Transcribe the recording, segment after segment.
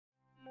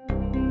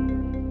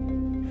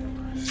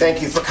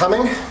Thank you for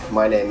coming.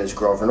 My name is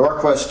Grover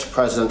Norquist,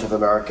 President of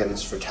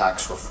Americans for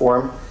Tax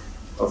Reform.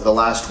 Over the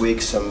last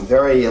week, some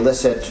very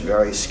illicit,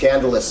 very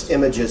scandalous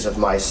images of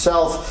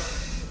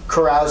myself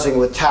carousing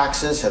with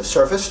taxes have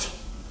surfaced.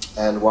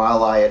 And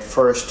while I at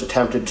first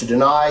attempted to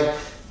deny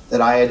that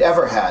I had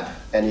ever had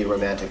any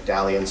romantic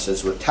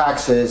dalliances with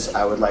taxes,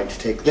 I would like to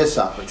take this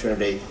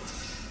opportunity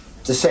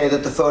to say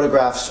that the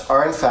photographs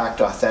are in fact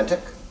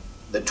authentic.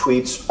 The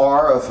tweets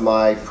are of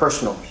my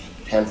personal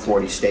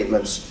 1040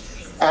 statements,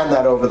 and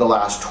that over the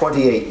last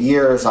 28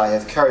 years I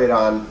have carried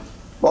on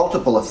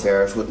multiple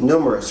affairs with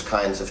numerous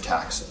kinds of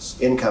taxes,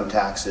 income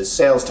taxes,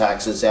 sales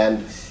taxes,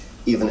 and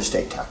even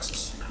estate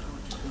taxes.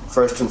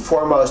 First and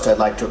foremost, I'd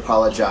like to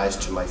apologize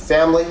to my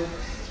family,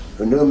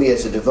 who knew me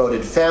as a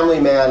devoted family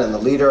man and the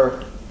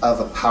leader of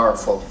a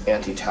powerful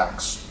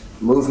anti-tax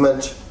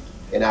movement.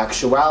 In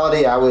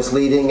actuality, I was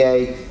leading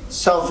a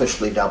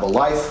selfishly double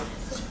life,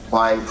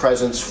 buying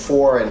presents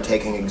for and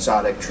taking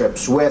exotic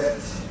trips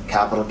with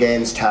capital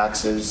gains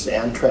taxes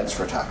and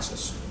transfer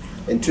taxes.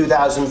 In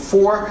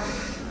 2004,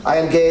 I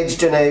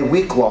engaged in a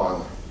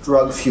week-long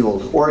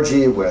drug-fueled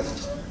orgy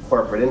with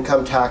corporate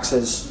income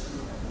taxes,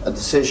 a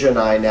decision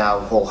I now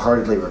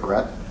wholeheartedly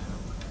regret.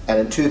 And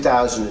in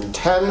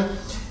 2010,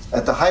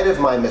 at the height of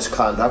my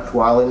misconduct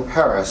while in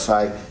Paris,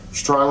 I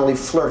strongly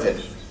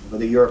flirted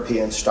with a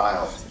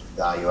European-style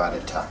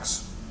value-added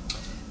tax.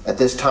 At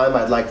this time,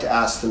 I'd like to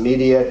ask the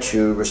media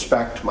to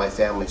respect my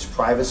family's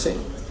privacy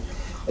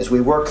as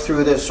we work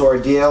through this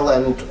ordeal,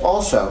 and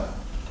also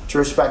to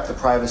respect the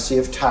privacy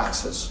of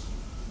taxes,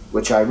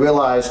 which I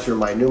realize through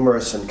my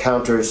numerous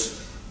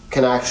encounters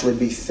can actually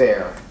be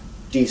fair,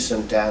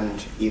 decent,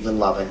 and even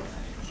loving.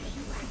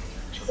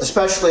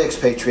 Especially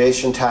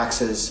expatriation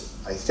taxes,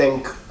 I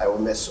think I will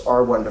miss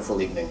our wonderful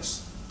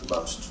evenings the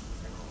most.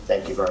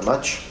 Thank you very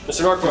much.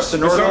 Mr. Norquist.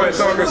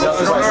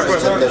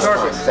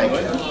 Thank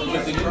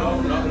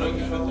you.